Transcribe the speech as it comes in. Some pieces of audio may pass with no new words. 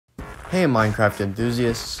Hey Minecraft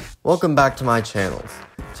enthusiasts, welcome back to my channel.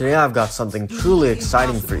 Today I've got something truly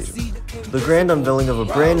exciting for you. The grand unveiling of a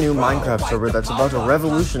brand new Minecraft server that's about to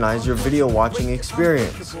revolutionize your video watching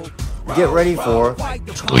experience. Get ready for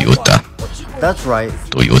Toyota. That's right,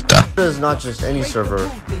 Toyota. Toyota is not just any server,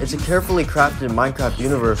 it's a carefully crafted Minecraft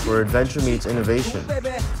universe where adventure meets innovation.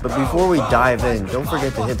 But before we dive in, don't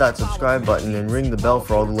forget to hit that subscribe button and ring the bell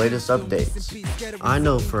for all the latest updates. I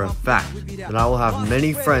know for a fact that I will have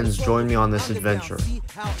many friends join me on this adventure,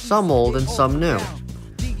 some old and some new.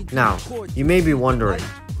 Now, you may be wondering,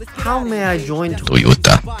 how may I join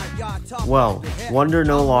Toyota. Well, wonder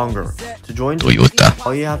no longer. To join Toyota.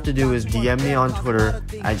 all you have to do is DM me on Twitter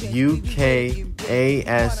at UKASELORD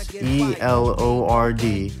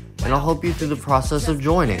and I'll help you through the process of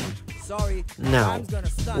joining. Now,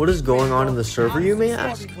 what is going on in the server, you may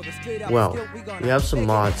ask? Well, we have some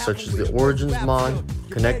mods such as the Origins mod,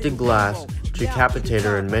 Connected Glass,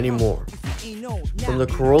 Decapitator, and many more. From the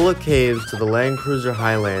Corolla Caves to the Land Cruiser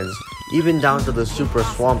Highlands, even down to the Super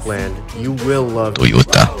Swampland, you will love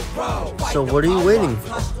Toyota. So what are you waiting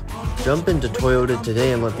for? Jump into Toyota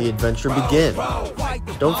today and let the adventure begin.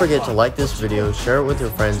 Don't forget to like this video, share it with your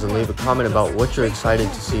friends, and leave a comment about what you're excited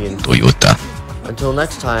to see in Toyota. Until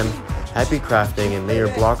next time, happy crafting and may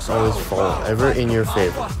your blocks always fall ever in your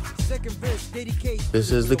favor.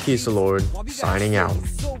 This is the Kisa Lord, signing out.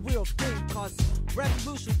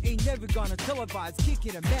 Revolution ain't never gonna televise,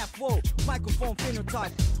 kicking a math flow, microphone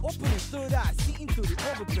phenotype, opening third eye, seeing through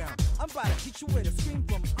the overground. I'm about to teach you where to scream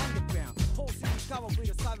from underground. Whole city covered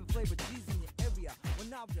with a silent flavor, G's in your area. Well,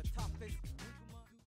 now we're top face.